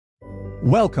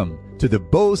Welcome to the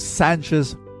Bo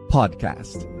Sanchez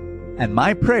podcast. And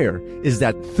my prayer is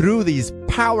that through these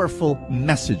powerful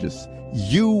messages,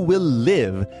 you will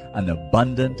live an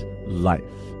abundant life.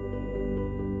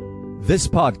 This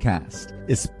podcast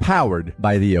is powered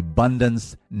by the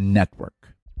Abundance Network.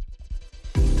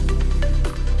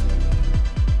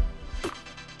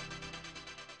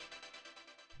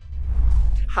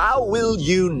 How will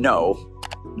you know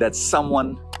that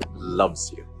someone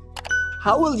loves you?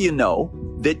 How will you know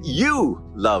that you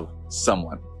love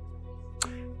someone?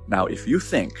 Now, if you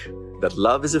think that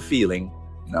love is a feeling,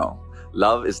 no.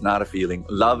 Love is not a feeling.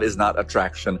 Love is not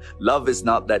attraction. Love is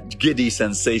not that giddy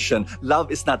sensation.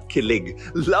 Love is not kilig.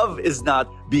 Love is not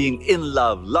being in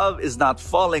love. Love is not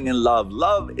falling in love.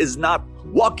 Love is not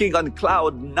walking on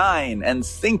cloud 9 and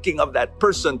thinking of that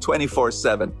person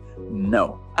 24/7.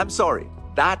 No, I'm sorry.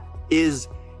 That is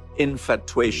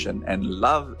infatuation, and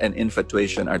love and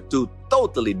infatuation are two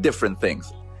totally different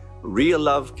things. Real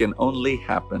love can only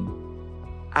happen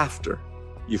after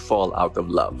you fall out of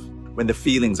love, when the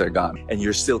feelings are gone and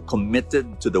you're still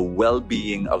committed to the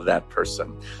well-being of that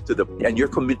person, and your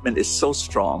commitment is so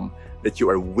strong that you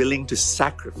are willing to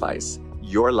sacrifice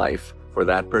your life for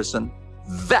that person.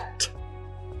 That,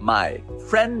 my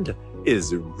friend,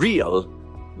 is real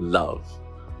love.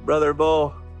 Brother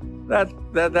Bo,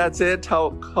 that's it. How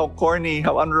corny,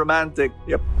 how unromantic.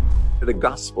 Yep. The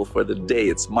gospel for the day.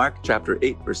 It's Mark chapter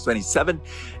 8, verse 27.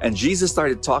 And Jesus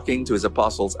started talking to his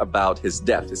apostles about his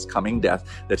death, his coming death,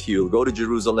 that he will go to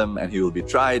Jerusalem and he will be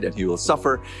tried and he will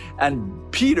suffer. And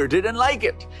Peter didn't like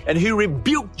it. And he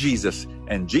rebuked Jesus.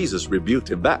 And Jesus rebuked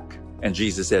him back. And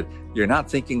Jesus said, you're not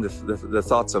thinking the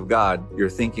thoughts of God. You're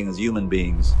thinking as human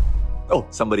beings. Oh,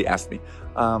 somebody asked me,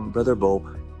 Brother Bo,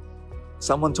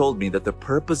 someone told me that the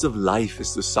purpose of life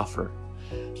is to suffer.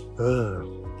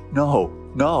 No.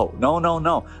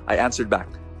 I answered back,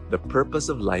 the purpose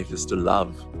of life is to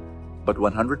love. But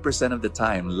 100% of the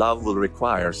time, love will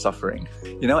require suffering.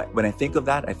 You know, when I think of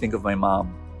that, I think of my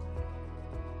mom.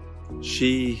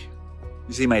 You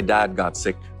see, my dad got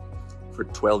sick for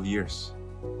 12 years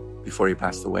before he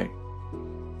passed away.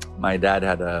 My dad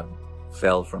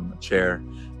fell from a chair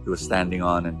he was standing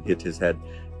on and hit his head.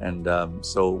 And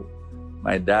so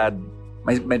my dad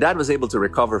was able to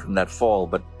recover from that fall,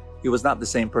 but he was not the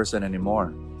same person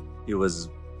anymore.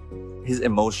 His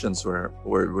emotions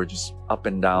were just up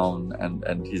and down,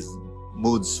 and his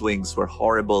mood swings were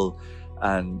horrible,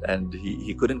 and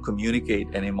he couldn't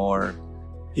communicate anymore.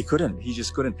 He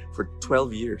just couldn't for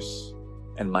 12 years.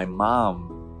 And my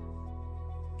mom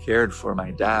cared for my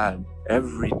dad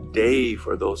every day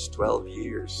for those 12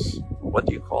 years. What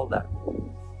do you call that?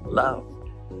 Love.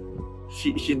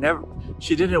 She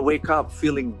didn't wake up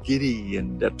feeling giddy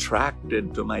and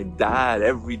attracted to my dad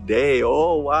every day.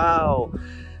 Oh, wow.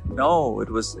 No, it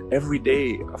was every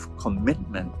day of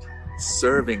commitment,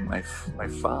 serving my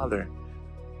father.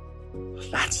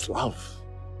 That's love.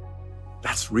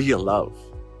 That's real love.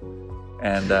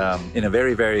 And in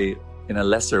a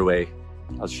lesser way,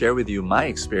 I'll share with you my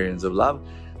experience of love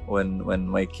when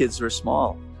my kids were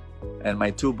small. And my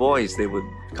 2 boys, they would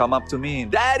come up to me,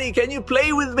 Daddy, can you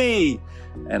play with me?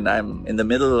 And I'm in the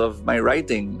middle of my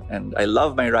writing, and I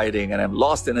love my writing, and I'm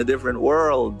lost in a different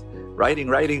world,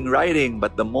 writing.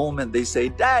 But the moment they say,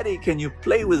 Daddy, can you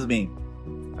play with me?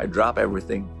 I drop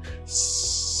everything,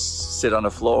 sit on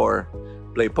the floor,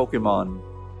 play Pokemon,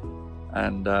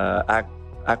 and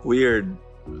act weird.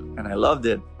 And I loved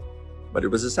it, but it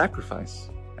was a sacrifice.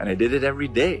 And I did it every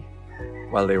day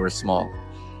while they were small.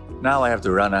 Now I have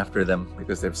to run after them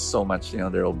because they have so much,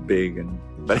 they're all big.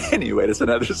 But anyway, that's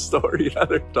another story,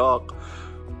 another talk.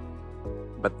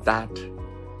 But that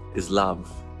is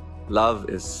love. Love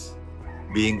is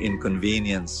being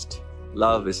inconvenienced.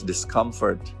 Love is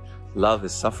discomfort. Love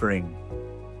is suffering.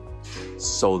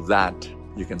 So that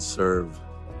you can serve.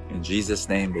 In Jesus'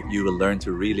 name, that you will learn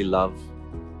to really love.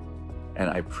 And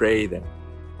I pray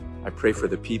for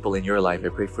the people in your life. I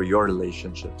pray for your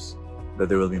relationships, that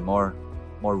there will be more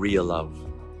real love,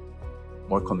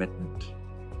 more commitment.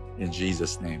 In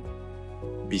Jesus' name,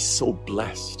 be so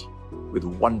blessed with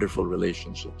wonderful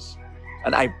relationships.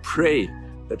 And I pray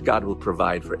that God will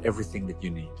provide for everything that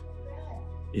you need.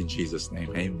 In Jesus'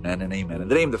 name, amen and amen. In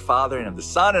the name of the Father, and of the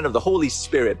Son, and of the Holy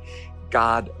Spirit,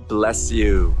 God bless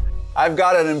you. I've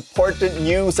got an important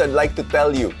news I'd like to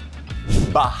tell you.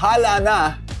 Bahala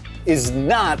na is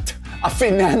not a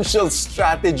financial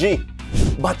strategy.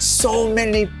 But so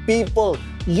many people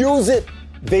use it.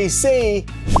 They say,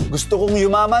 gusto kong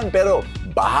yumaman pero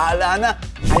bahala na.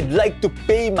 I'd like to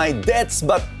pay my debts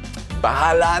but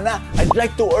bahala na. I'd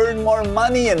like to earn more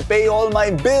money and pay all my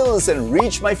bills and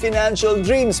reach my financial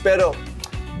dreams pero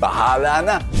bahala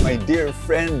na. My dear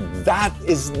friend, that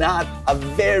is not a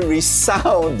very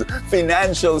sound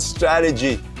financial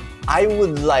strategy. I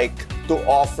would like to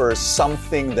offer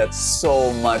something that's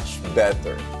so much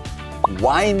better.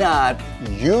 Why not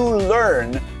you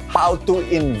learn how to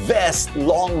invest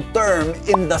long-term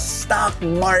in the stock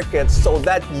market so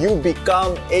that you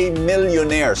become a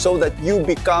millionaire, so that you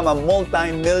become a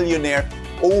multi-millionaire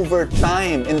over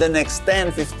time in the next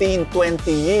 10, 15,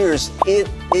 20 years. It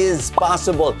is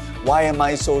possible. Why am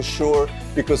I so sure?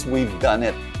 Because we've done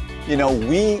it. You know,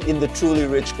 we in the Truly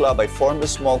Rich Club, I formed a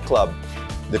small club,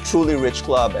 the Truly Rich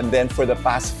Club, and then for the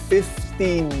past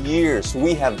 15 years,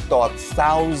 we have taught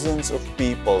thousands of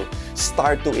people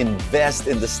start to invest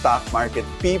in the stock market.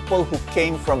 People who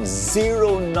came from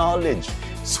zero knowledge,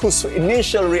 whose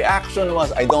initial reaction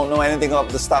was, I don't know anything about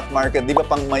the stock market. Di ba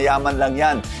pang mayaman lang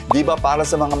yan? Di ba para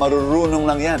sa mga marurunong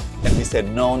lang yan? And we said,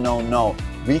 no.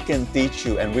 We can teach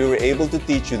you, and we were able to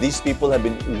teach you. These people have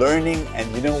been learning, and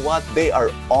you know what? They are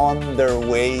on their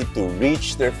way to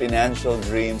reach their financial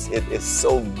dreams. It is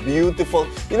so beautiful.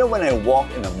 You know, when I walk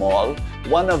in a mall,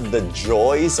 one of the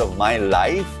joys of my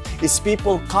life is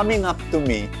people coming up to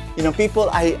me, you know, people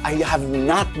I have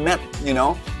not met, you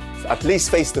know, at least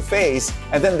face to face,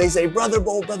 and then they say, Brother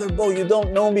Bo, you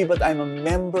don't know me, but I'm a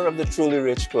member of the Truly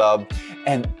Rich Club,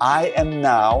 and I am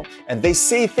now, and they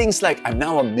say things like, I'm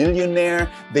now a millionaire.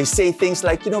 They say things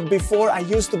like, you know, before I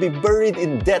used to be buried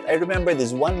in debt. I remember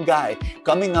this one guy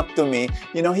coming up to me,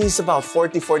 you know, he's about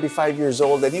 40, 45 years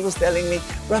old, and he was telling me,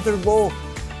 Brother Bo,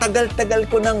 tagal-tagal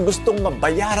ko nang gustong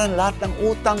mabayaran lahat ng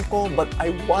utang ko, but I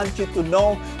want you to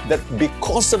know that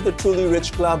because of the Truly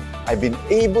Rich Club, I've been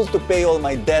able to pay all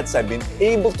my debts, I've been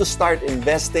able to start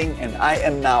investing, and I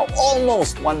am now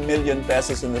almost 1 million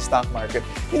pesos in the stock market.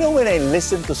 You know, when I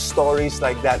listen to stories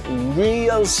like that,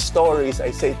 real stories,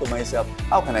 I say to myself,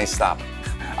 how can I stop?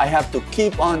 I have to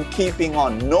keep on keeping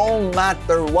on no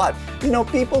matter what. You know,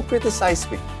 people criticize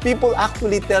me. People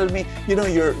actually tell me, you know,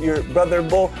 your Brother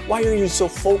Bo, why are you so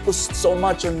focused so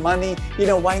much on money? You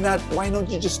know, why don't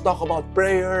you just talk about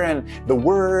prayer and the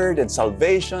word and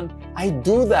salvation? I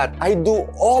do that. I do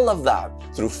all of that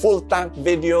through FULLTANK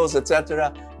videos,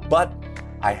 etc. But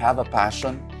I have a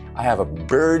passion. I have a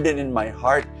burden in my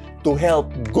heart to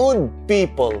help good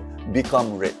people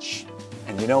become rich.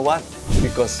 And you know what?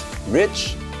 Because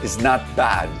rich is not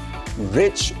bad.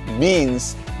 Rich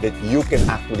means that you can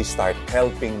actually start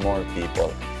helping more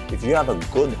people. If you have a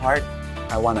good heart,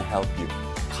 I want to help you.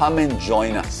 Come and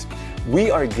join us.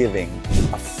 We are giving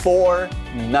a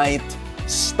 4-night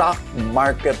stock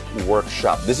market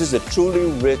workshop. This is a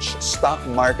Truly Rich stock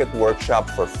market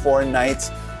workshop for 4 nights,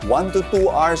 1 to 2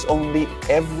 hours only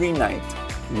every night,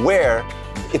 where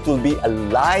it will be a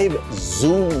live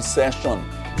Zoom session.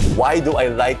 Why do I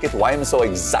like it? Why am I so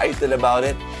excited about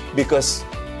it? Because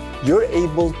you're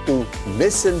able to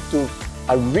listen to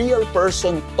a real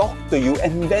person talk to you,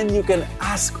 and then you can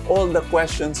ask all the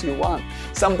questions you want.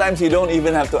 Sometimes you don't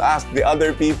even have to ask. The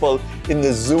other people in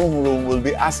the Zoom room will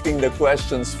be asking the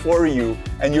questions for you,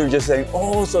 and you're just saying,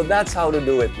 oh, so that's how to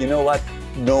do it. You know what?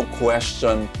 No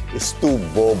question is too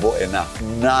bobo enough.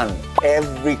 None.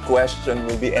 Every question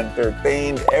will be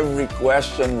entertained. Every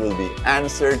question will be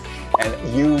answered, and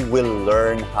you will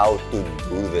learn how to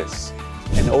do this.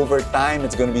 And over time,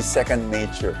 it's going to be second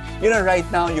nature. You know, right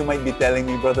now, you might be telling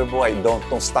me, Brother Bo, I don't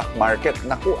know stock market.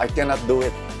 Naku, I cannot do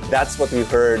it. That's what we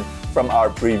heard from our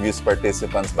previous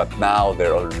participants, but now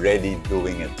they're already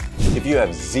doing it. If you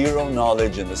have zero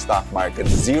knowledge in the stock market,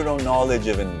 zero knowledge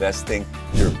of investing,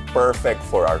 you're perfect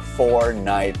for our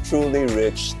 4-night Truly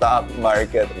Rich stock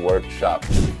market workshop.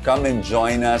 Come and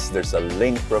join us. There's a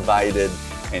link provided,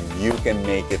 and you can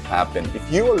make it happen.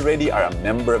 If you already are a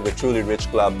member of the Truly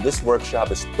Rich Club, this workshop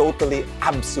is totally,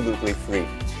 absolutely free.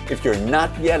 If you're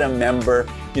not yet a member,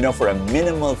 you know, for a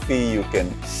minimal fee, you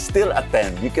can still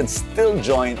attend, you can still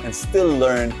join and still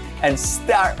learn and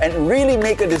start and really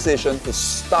make a decision to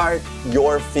start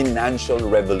your financial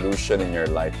revolution in your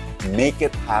life. Make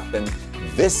it happen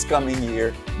this coming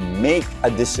year. Make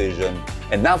a decision.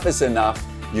 Enough is enough.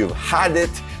 You've had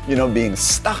it, you know, being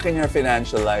stuck in your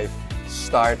financial life.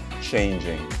 Start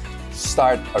changing.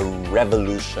 Start a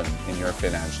revolution in your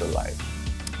financial life.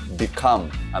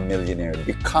 Become a millionaire.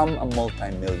 Become a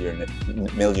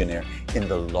multi-millionaire in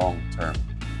the long term.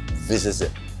 This is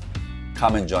it.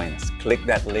 Come and join us. Click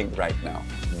that link right now.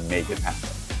 Make it happen.